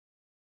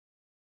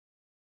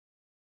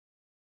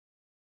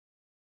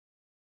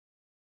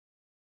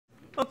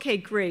Okay,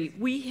 great.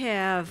 We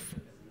have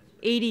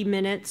 80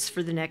 minutes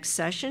for the next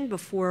session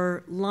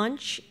before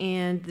lunch,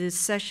 and the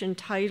session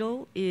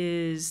title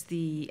is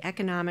The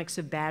Economics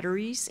of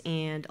Batteries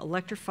and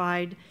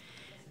Electrified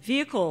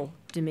Vehicle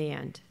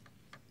Demand.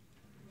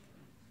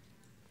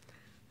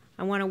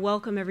 I want to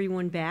welcome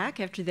everyone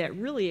back after that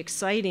really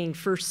exciting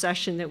first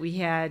session that we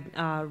had.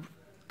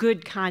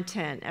 Good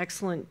content,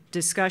 excellent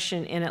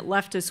discussion, and it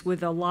left us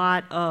with a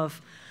lot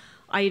of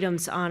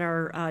items on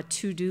our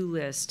to-do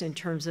list in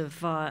terms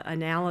of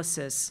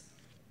analysis.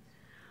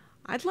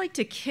 I'd like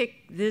to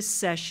kick this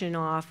session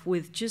off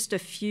with just a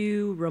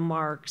few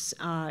remarks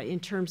in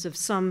terms of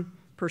some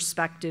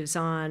perspectives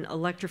on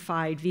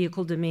electrified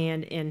vehicle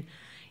demand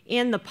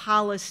and the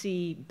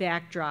policy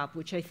backdrop,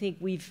 which I think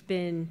we've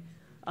been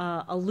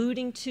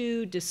alluding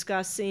to,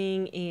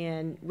 discussing,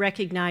 and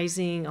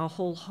recognizing a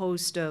whole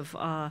host of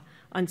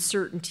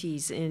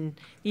uncertainties in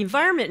the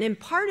environment. And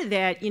part of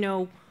that,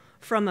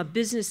 from a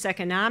business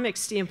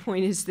economics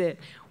standpoint, is that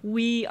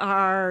we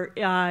are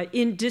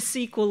in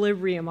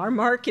disequilibrium. Our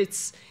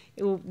markets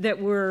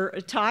that we're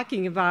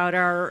talking about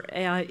are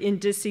in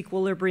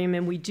disequilibrium,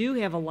 and we do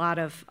have a lot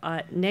of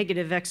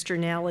negative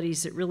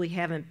externalities that really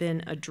haven't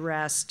been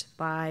addressed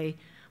by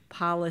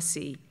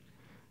policy.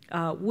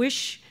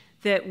 Wish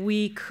that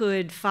we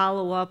could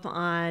follow up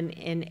on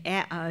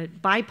a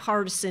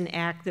bipartisan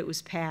act that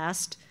was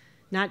passed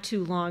not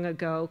too long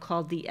ago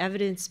called the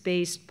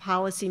Evidence-Based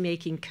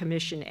Policymaking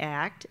Commission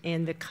Act,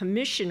 and the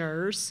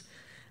commissioners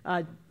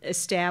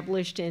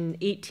established in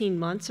 18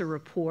 months a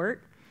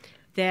report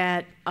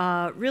that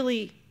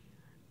really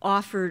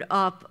offered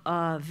up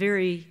a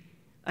very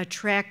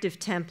attractive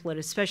template,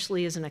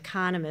 especially as an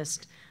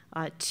economist,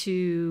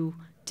 to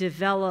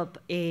develop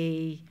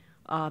a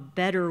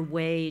better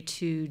way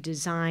to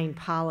design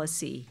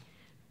policy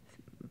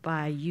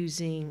by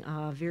using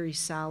very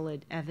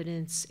solid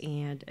evidence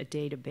and a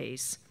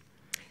database.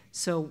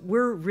 So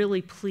we're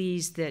really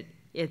pleased that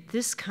at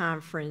this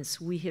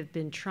conference we have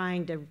been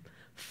trying to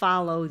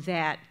follow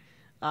that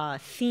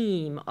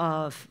theme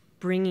of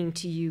bringing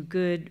to you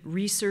good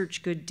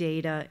research, good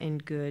data,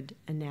 and good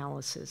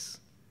analysis.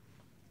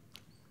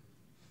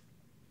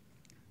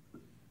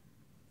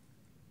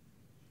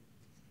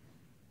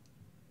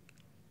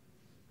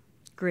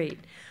 Great.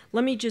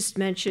 Let me just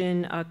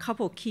mention a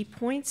couple key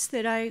points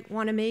that I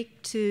want to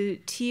make to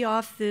tee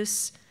off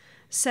this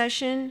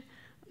session.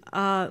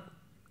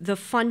 The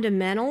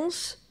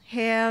fundamentals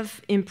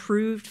have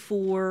improved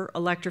for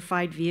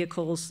electrified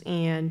vehicles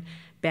and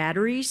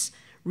batteries.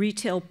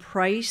 Retail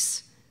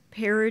price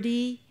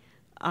parity,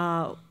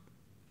 I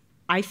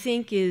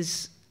think,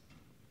 is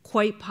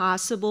quite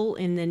possible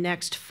in the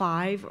next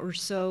 5 or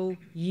so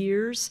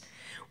years.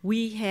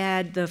 We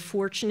had the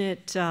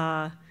fortunate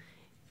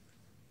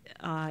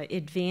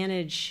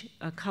advantage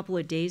a couple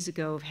of days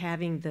ago of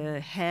having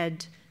the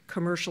head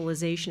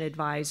commercialization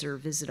advisor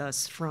visit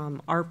us from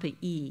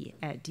ARPA-E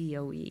at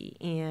DOE,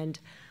 and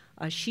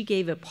she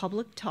gave a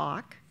public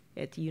talk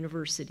at the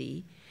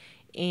university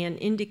and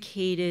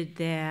indicated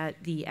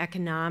that the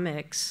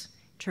economics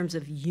in terms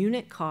of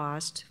unit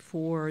cost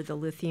for the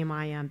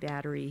lithium-ion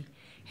battery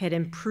had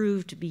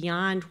improved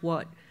beyond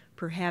what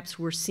perhaps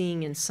we're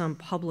seeing in some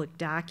public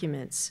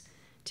documents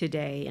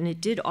today, and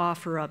it did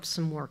offer up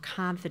some more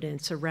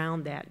confidence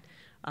around that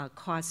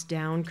cost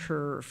down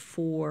curve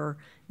for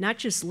not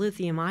just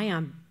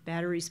lithium-ion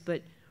batteries,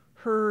 but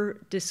her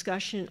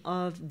discussion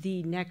of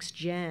the next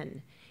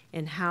gen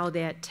and how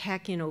that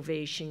tech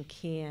innovation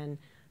can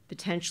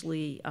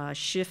potentially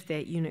shift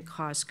that unit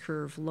cost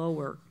curve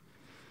lower.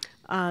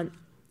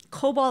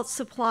 Cobalt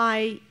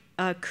supply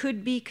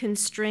could be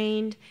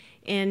constrained,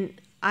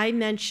 and I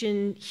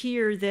mentioned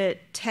here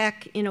that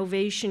tech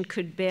innovation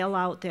could bail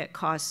out that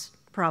cost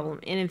problem.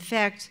 And in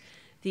fact,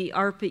 the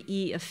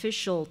ARPA-E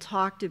official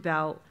talked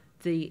about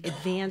the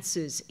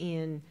advances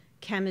in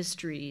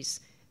chemistries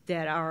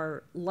that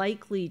are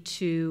likely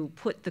to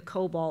put the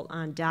cobalt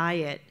on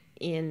diet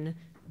in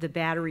the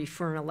battery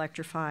for an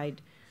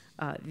electrified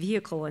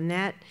vehicle. And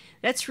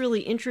that's really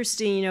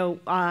interesting.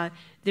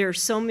 There are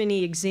so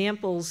many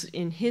examples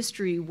in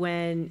history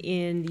when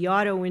in the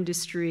auto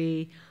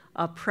industry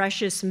a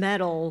precious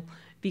metal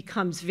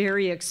becomes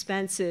very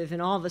expensive, and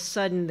all of a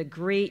sudden the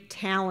great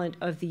talent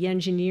of the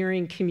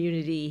engineering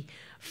community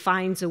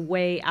finds a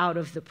way out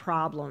of the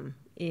problem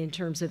in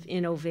terms of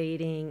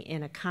innovating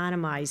and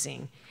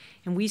economizing.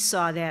 And we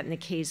saw that in the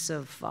case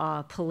of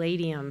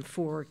palladium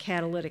for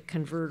catalytic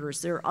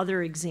converters. There are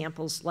other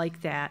examples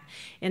like that.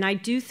 And I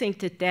do think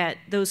that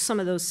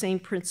some of those same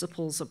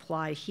principles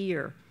apply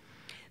here.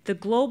 The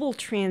global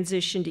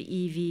transition to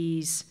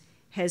EVs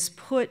has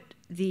put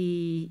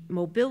the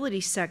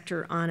mobility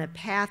sector on a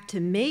path to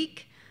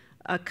make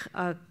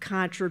a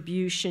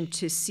contribution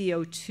to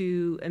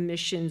CO2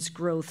 emissions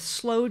growth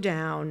slow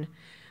down.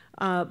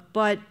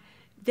 But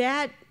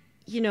that,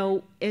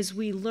 as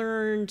we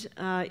learned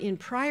in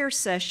prior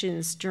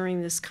sessions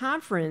during this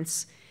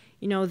conference,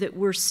 that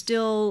we're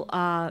still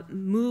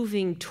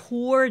moving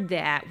toward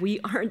that. We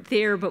aren't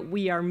there, but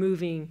we're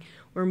moving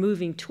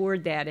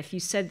toward that. If you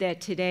said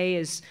that today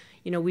as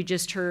You know, we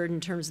just heard in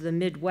terms of the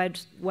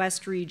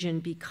Midwest region,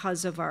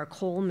 because of our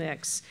coal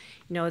mix,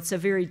 you know, it's a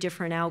very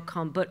different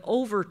outcome. But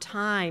over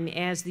time,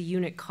 as the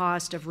unit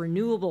cost of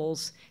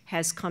renewables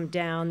has come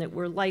down, that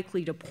we're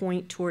likely to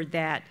point toward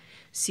that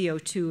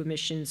CO2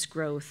 emissions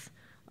growth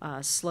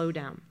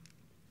slowdown.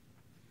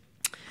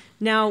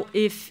 Now,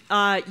 if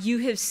you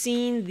have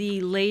seen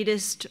the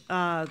latest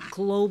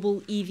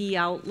global EV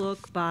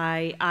outlook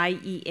by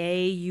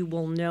IEA, you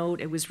will note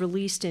it was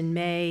released in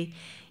May,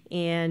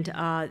 and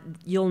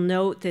you'll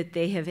note that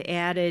they have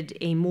added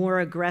a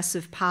more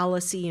aggressive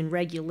policy and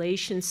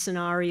regulation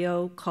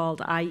scenario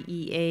called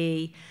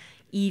IEA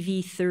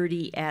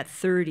EV30 at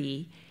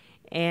 30.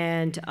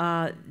 And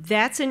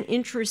that's an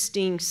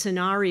interesting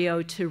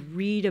scenario to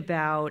read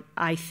about,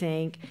 I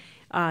think.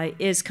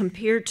 As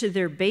compared to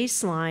their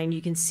baseline,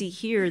 you can see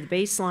here the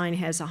baseline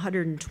has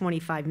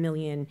 125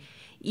 million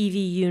EV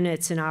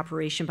units in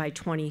operation by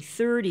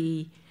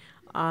 2030,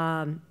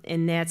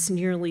 and that's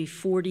nearly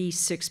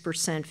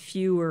 46%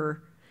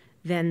 fewer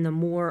than the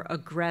more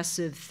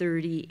aggressive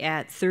 30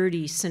 at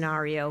 30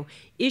 scenario.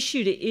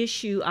 Issue to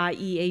issue,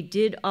 IEA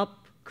did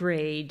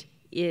upgrade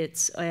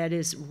that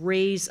is,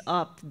 raise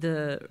up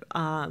the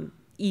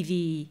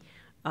EV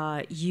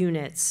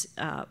units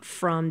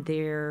from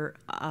their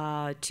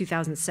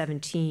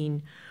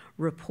 2017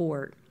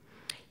 report.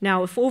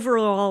 Now, if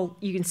overall,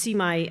 you can see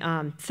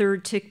my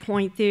third tick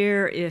point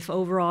there, if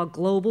overall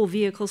global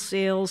vehicle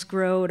sales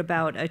grow at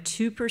about a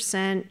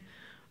 2%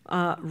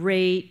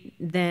 rate,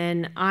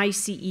 then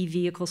ICE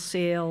vehicle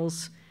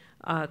sales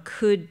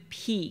could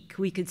peak.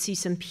 We could see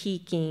some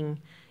peaking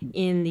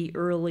in the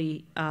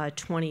early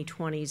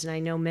 2020s. And I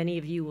know many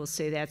of you will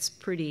say that's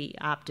pretty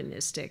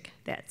optimistic.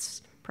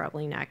 That's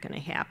probably not going to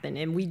happen.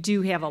 And we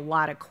do have a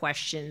lot of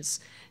questions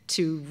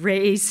to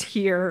raise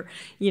here.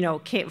 You know,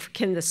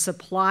 can the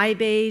supply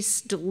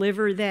base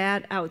deliver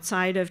that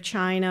outside of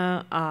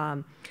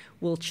China?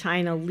 Will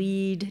China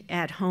lead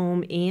at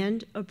home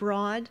and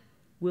abroad?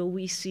 Will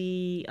we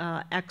see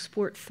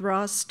export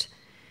thrust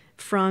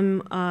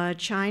from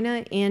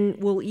China? And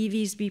will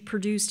EVs be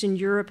produced in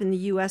Europe and the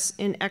US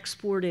and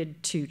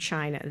exported to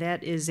China?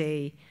 That is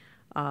a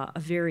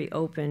very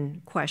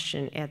open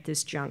question at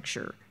this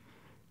juncture.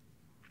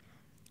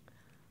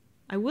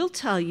 I will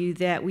tell you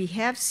that we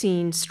have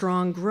seen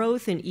strong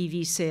growth in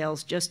EV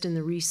sales just in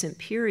the recent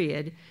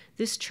period.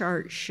 This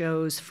chart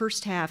shows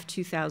first half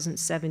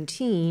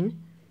 2017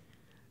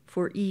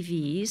 for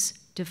EVs,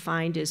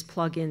 defined as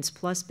plug-ins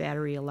plus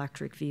battery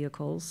electric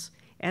vehicles,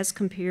 as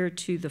compared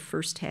to the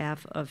first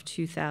half of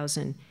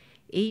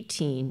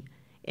 2018.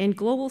 And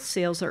global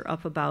sales are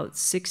up about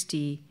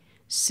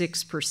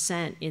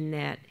 66% in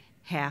that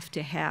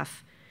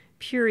half-to-half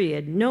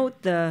period.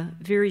 Note the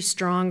very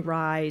strong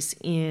rise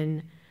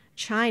in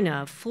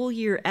China. Full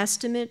year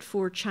estimate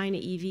for China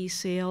EV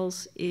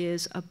sales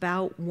is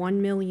about 1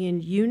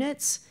 million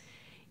units.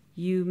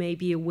 You may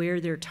be aware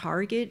their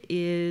target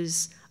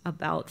is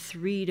about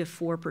 3 to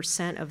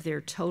 4% of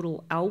their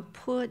total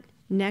output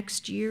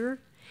next year.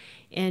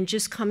 And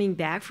just coming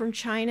back from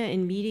China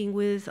and meeting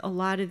with a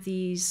lot of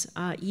these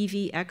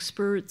EV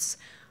experts,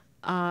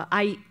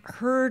 I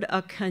heard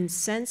a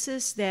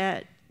consensus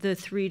that the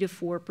 3 to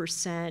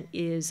 4%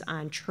 is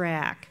on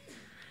track.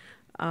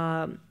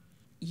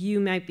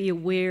 You might be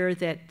aware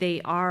that they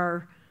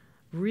are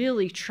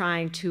really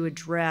trying to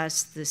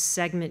address the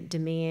segment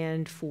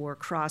demand for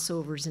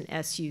crossovers and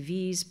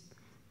SUVs.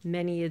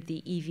 Many of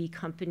the EV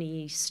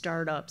company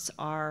startups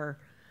are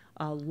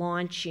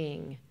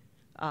launching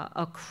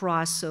a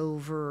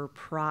crossover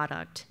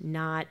product,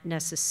 not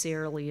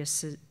necessarily a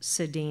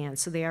sedan.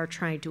 So they are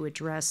trying to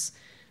address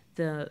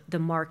the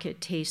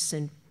market tastes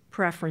and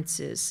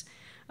preferences.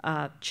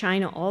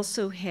 China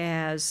also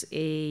has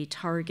a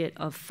target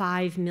of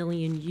 5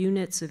 million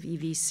units of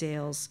EV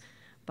sales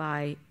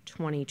by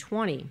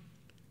 2020.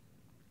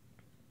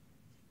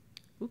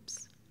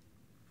 Oops.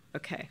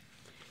 Okay.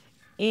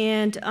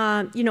 And,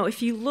 you know,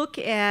 if you look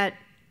at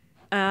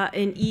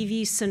an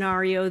EV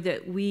scenario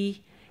that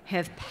we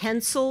have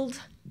penciled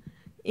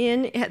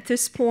in at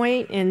this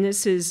point, and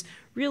this is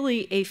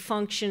really a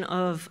function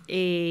of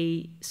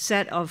a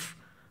set of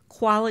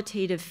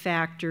qualitative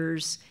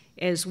factors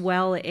as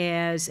well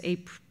as a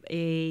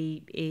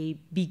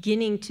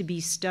beginning to be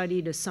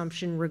studied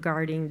assumption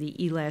regarding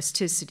the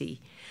elasticity.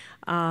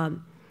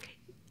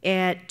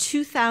 At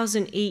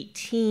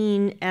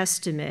 2018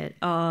 estimate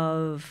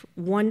of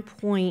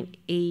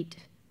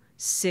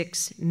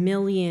 1.86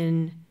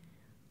 million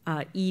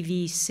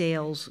EV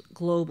sales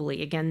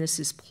globally, again, this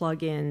is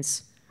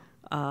plug-ins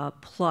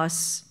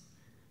plus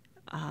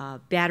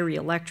battery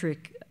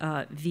electric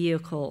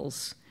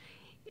vehicles,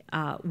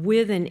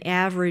 with an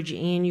average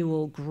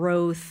annual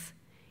growth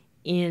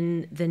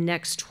in the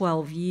next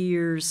 12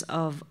 years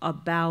of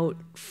about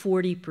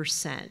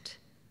 40%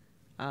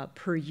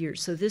 per year.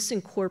 So this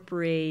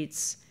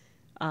incorporates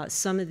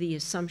some of the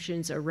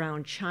assumptions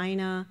around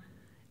China,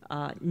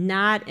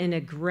 not an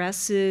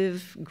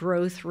aggressive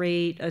growth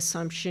rate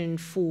assumption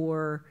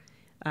for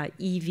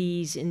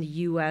EVs in the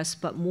US,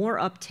 but more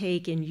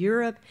uptake in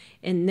Europe.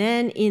 And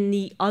then in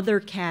the other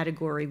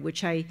category,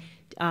 which I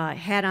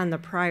had on the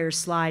prior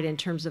slide in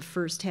terms of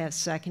first half,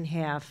 second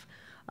half,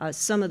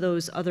 some of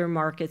those other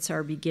markets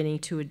are beginning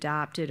to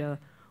adopt at a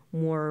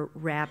more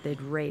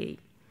rapid rate.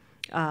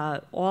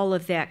 All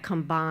of that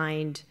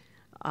combined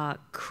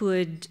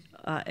could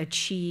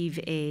achieve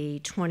a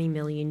 20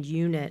 million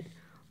unit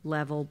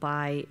level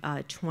by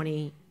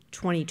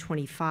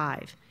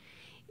 2025.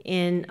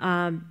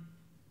 And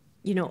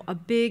you know, a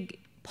big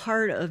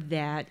part of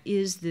that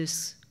is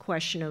this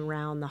question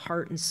around the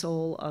heart and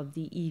soul of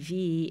the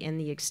EV and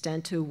the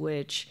extent to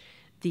which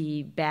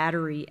the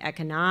battery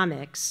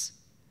economics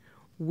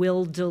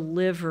will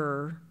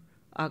deliver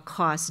a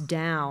cost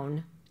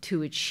down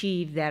to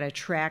achieve that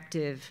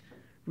attractive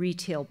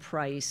retail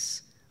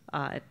price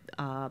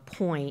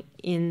point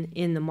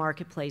in the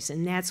marketplace.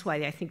 And that's why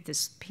I think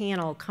this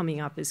panel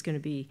coming up is going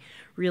to be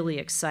really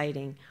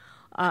exciting.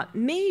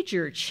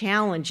 Major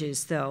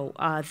challenges, though.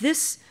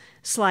 This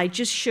slide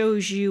just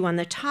shows you on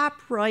the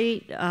top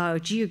right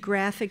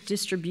geographic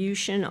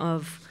distribution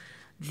of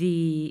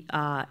the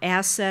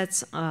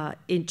assets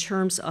in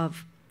terms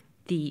of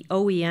the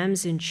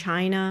OEMs in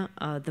China.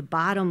 The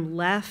bottom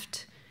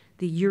left,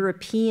 the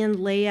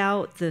European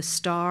layout, the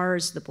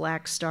stars, the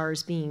black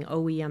stars being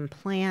OEM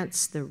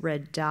plants, the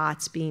red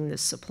dots being the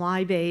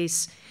supply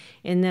base.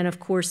 And then, of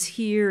course,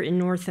 here in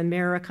North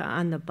America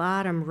on the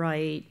bottom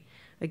right,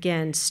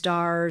 again,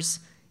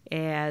 stars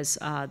as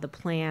the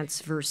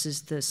plants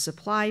versus the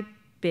supply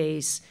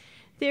base.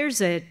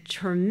 There's a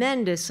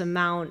tremendous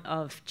amount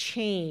of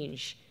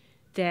change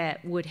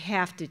that would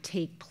have to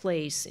take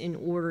place in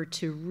order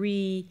to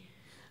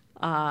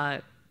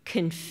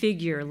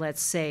configure,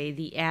 let's say,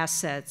 the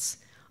assets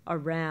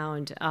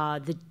around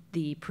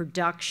the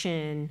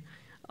production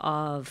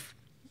of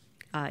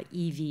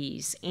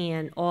EVs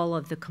and all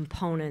of the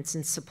components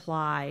and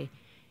supply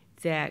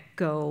that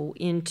go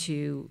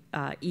into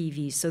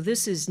EVs. So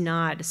this is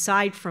not,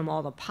 aside from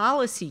all the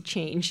policy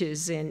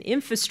changes and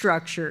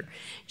infrastructure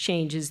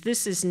changes,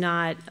 this is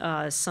not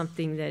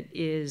something that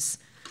is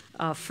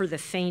for the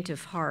faint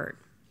of heart.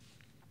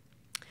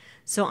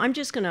 So I'm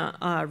just going to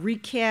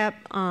recap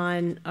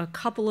on a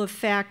couple of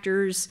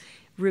factors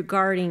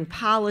regarding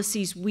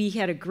policies. We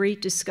had a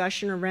great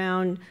discussion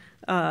around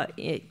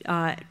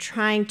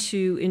trying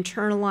to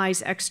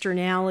internalize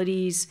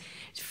externalities.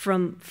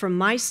 From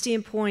my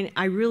standpoint,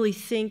 I really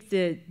think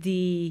that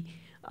the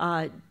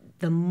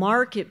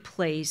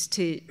marketplace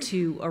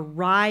to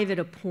arrive at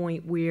a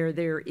point where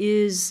there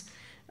is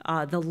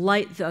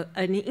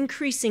an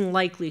increasing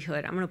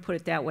likelihood, I'm going to put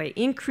it that way,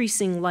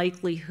 increasing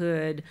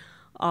likelihood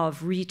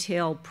of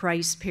retail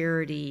price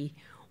parity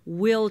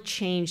will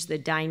change the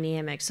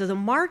dynamic. So the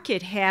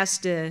market has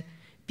to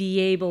be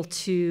able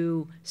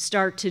to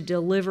start to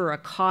deliver a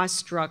cost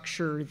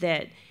structure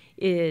that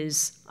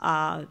is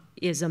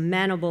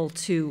amenable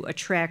to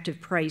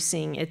attractive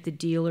pricing at the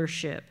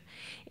dealership.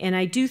 And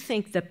I do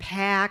think the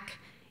PAC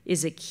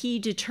is a key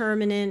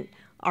determinant.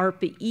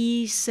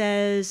 ARPA-E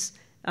says,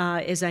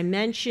 as I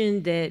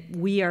mentioned, that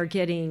we are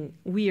getting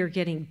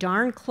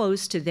darn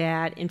close to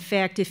that. In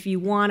fact, if you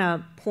want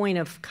a point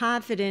of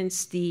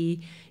confidence, the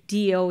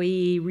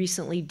DOE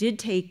recently did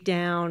take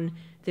down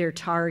their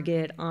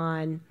target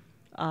on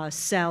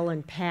cell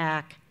and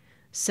pack,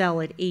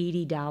 sell at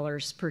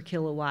 $80 per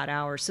kilowatt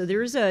hour. So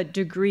there's a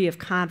degree of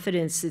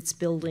confidence that's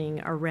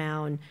building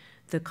around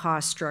the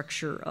cost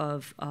structure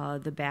of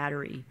the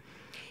battery.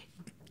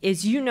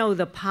 As you know,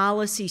 the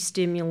policy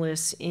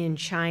stimulus in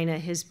China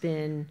has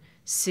been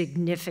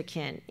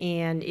significant,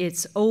 and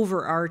it's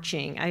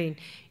overarching.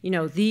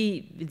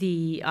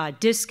 The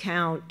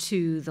discount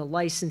to the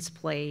license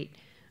plate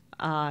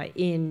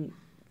in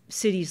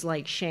cities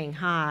like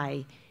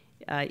Shanghai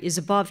is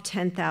above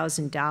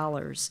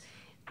 $10,000.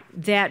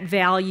 That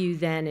value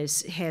then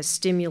has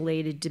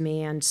stimulated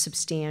demand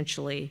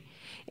substantially.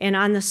 And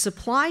on the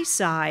supply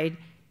side,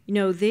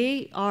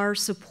 they are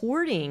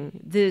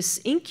supporting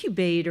this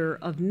incubator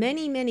of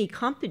many, many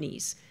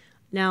companies.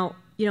 Now,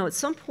 at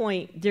some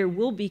point, there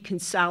will be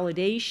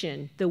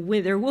consolidation.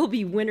 There will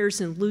be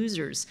winners and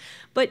losers.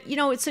 But,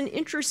 it's an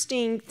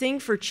interesting thing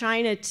for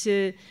China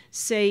to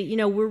say,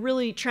 we're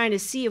really trying to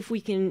see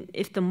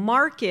if the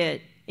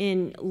market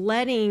in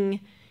letting,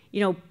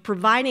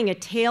 providing a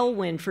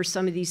tailwind for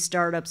some of these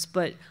startups,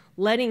 but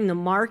letting the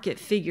market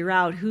figure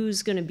out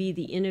who's going to be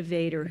the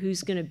innovator,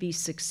 who's going to be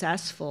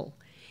successful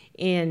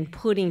in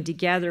putting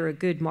together a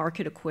good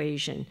market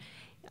equation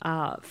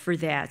for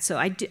that. So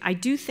I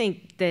do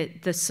think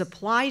that the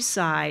supply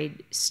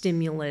side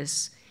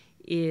stimulus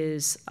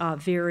is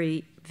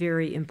very,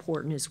 very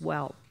important as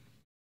well.